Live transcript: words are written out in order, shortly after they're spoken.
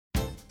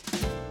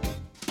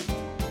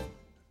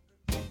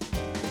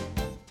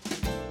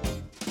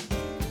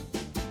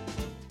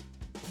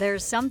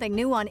There's something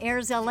new on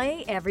Airs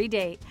LA every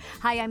day.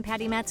 Hi, I'm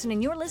Patty Mattson,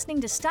 and you're listening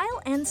to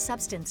Style and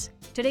Substance.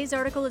 Today's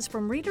article is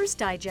from Reader's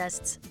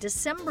Digest's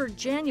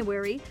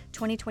December-January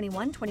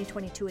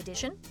 2021-2022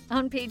 edition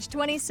on page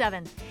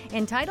 27,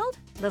 entitled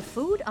The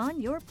Food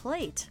on Your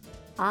Plate.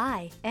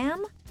 I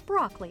am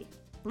broccoli.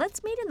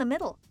 Let's meet in the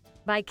middle,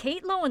 by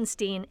Kate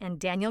Lowenstein and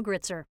Daniel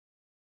Gritzer.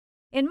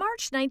 In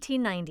March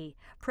 1990,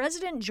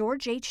 President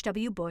George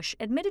H.W. Bush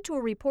admitted to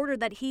a reporter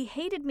that he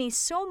hated me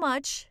so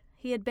much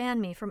he had banned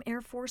me from Air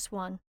Force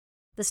One.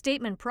 The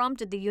statement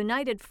prompted the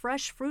United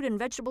Fresh Fruit and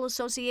Vegetable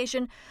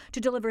Association to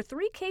deliver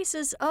 3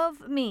 cases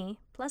of me,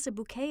 plus a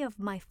bouquet of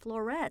my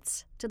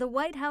florets, to the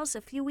White House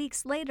a few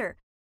weeks later.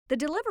 The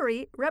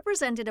delivery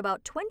represented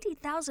about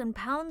 20,000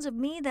 pounds of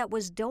me that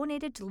was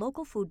donated to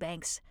local food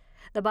banks.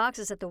 The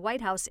boxes at the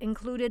White House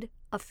included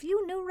a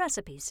few new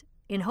recipes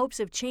in hopes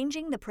of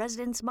changing the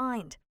president's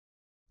mind.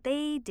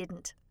 They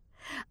didn't.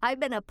 I've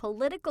been a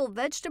political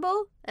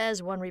vegetable,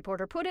 as one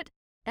reporter put it,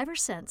 ever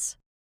since,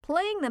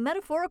 playing the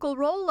metaphorical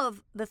role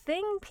of the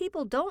thing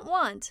people don't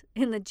want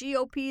in the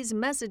GOP's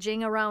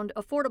messaging around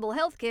affordable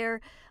health care,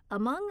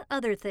 among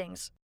other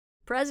things.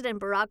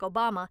 President Barack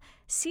Obama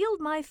sealed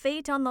my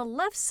fate on the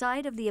left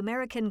side of the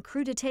American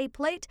crudité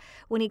plate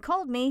when he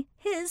called me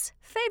his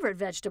favorite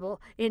vegetable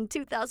in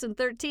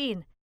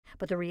 2013.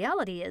 But the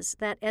reality is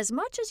that as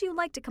much as you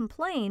like to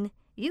complain,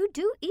 you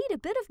do eat a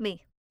bit of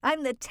me.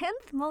 I'm the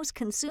 10th most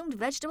consumed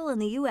vegetable in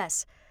the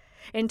U.S.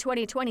 In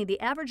 2020, the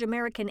average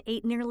American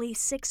ate nearly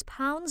 6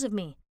 pounds of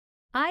me.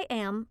 I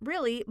am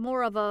really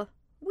more of a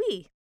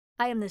we.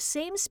 I am the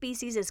same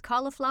species as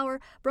cauliflower,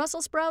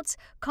 Brussels sprouts,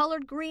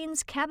 collard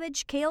greens,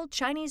 cabbage, kale,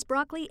 Chinese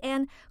broccoli,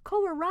 and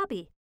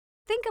kohlrabi.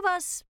 Think of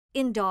us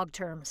in dog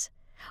terms.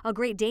 A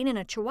Great Dane and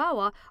a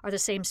Chihuahua are the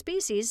same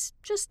species,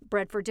 just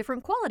bred for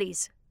different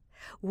qualities.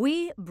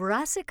 We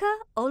Brassica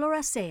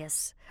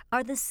oleracea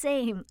are the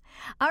same.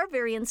 Our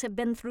variants have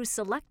been through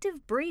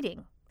selective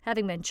breeding,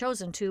 having been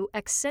chosen to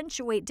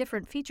accentuate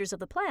different features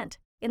of the plant,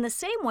 in the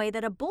same way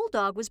that a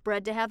bulldog was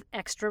bred to have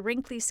extra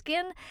wrinkly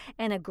skin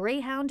and a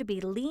greyhound to be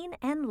lean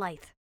and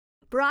lithe.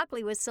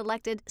 Broccoli was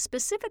selected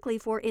specifically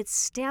for its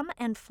stem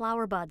and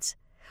flower buds.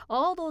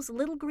 All those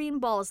little green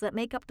balls that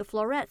make up the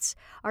florets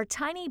are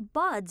tiny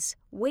buds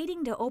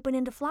waiting to open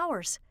into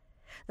flowers.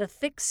 The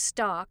thick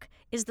stalk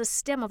is the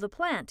stem of the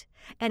plant,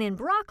 and in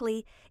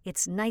broccoli,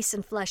 it's nice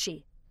and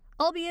fleshy,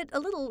 albeit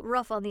a little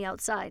rough on the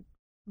outside.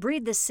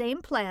 Breed the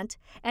same plant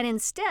and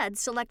instead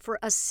select for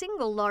a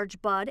single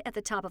large bud at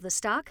the top of the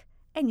stalk,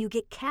 and you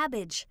get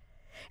cabbage.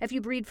 If you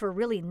breed for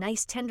really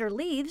nice tender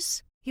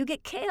leaves, you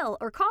get kale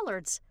or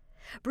collards.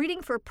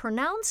 Breeding for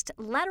pronounced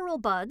lateral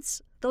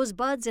buds, those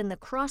buds in the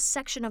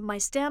cross-section of my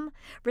stem,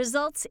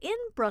 results in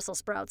Brussels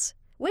sprouts,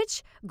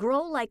 which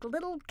grow like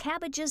little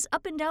cabbages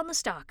up and down the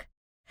stalk.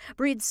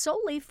 Breed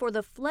solely for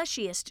the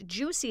fleshiest,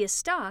 juiciest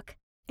stalk,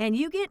 and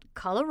you get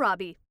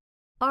kohlrabi.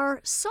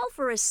 Our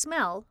sulfurous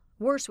smell,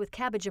 worse with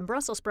cabbage and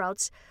Brussels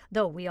sprouts,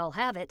 though we all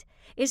have it,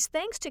 is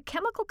thanks to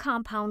chemical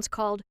compounds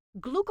called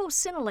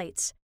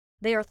glucosinolates.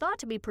 They are thought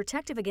to be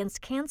protective against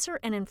cancer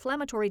and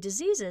inflammatory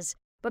diseases,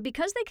 but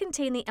because they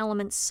contain the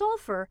element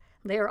sulfur,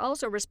 they are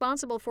also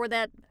responsible for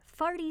that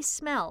farty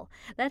smell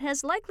that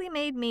has likely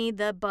made me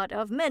the butt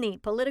of many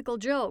political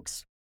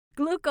jokes.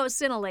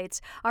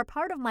 Glucosinolates are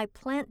part of my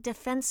plant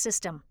defense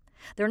system.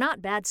 They're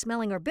not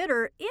bad-smelling or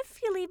bitter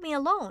if you leave me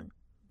alone.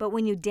 But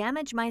when you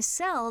damage my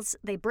cells,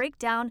 they break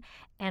down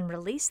and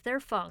release their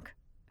funk.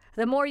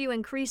 The more you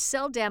increase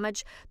cell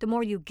damage, the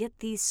more you get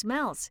these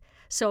smells.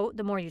 So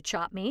the more you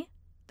chop me,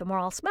 the more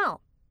I'll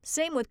smell.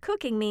 Same with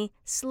cooking me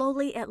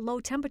slowly at low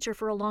temperature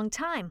for a long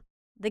time.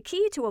 The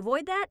key to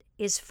avoid that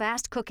is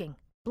fast cooking.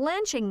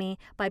 Blanching me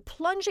by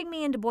plunging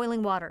me into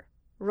boiling water,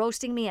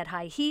 roasting me at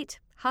high heat,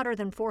 hotter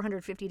than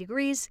 450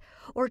 degrees,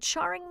 or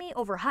charring me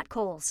over hot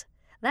coals.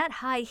 That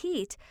high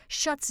heat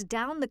shuts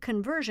down the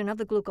conversion of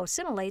the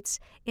glucosinolates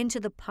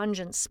into the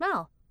pungent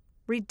smell,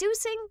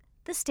 reducing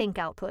the stink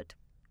output.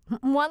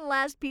 One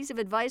last piece of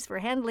advice for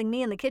handling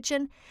me in the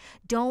kitchen: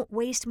 don't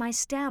waste my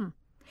stem.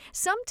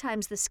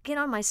 Sometimes the skin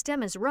on my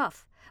stem is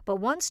rough, but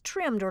once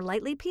trimmed or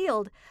lightly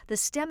peeled, the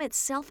stem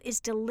itself is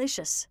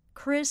delicious,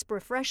 crisp,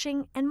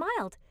 refreshing, and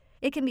mild.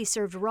 It can be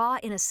served raw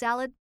in a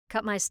salad.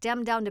 Cut my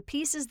stem down to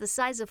pieces the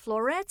size of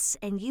florets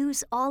and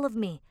use all of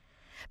me.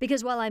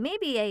 Because while I may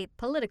be a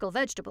political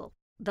vegetable,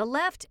 the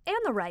left and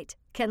the right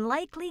can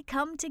likely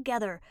come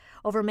together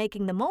over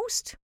making the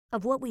most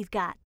of what we've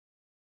got.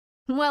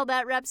 Well,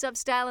 that wraps up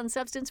Style and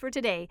Substance for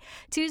today,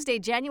 Tuesday,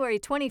 January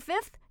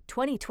 25th,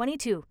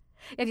 2022.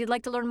 If you'd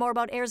like to learn more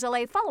about Airs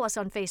LA, follow us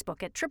on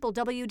Facebook at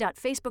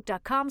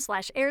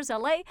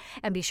www.facebook.com/AirsLA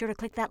and be sure to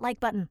click that like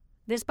button.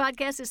 This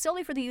podcast is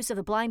solely for the use of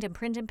the blind and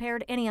print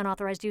impaired. Any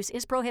unauthorized use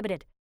is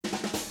prohibited.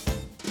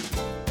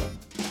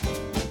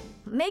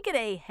 Make it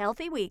a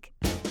healthy week.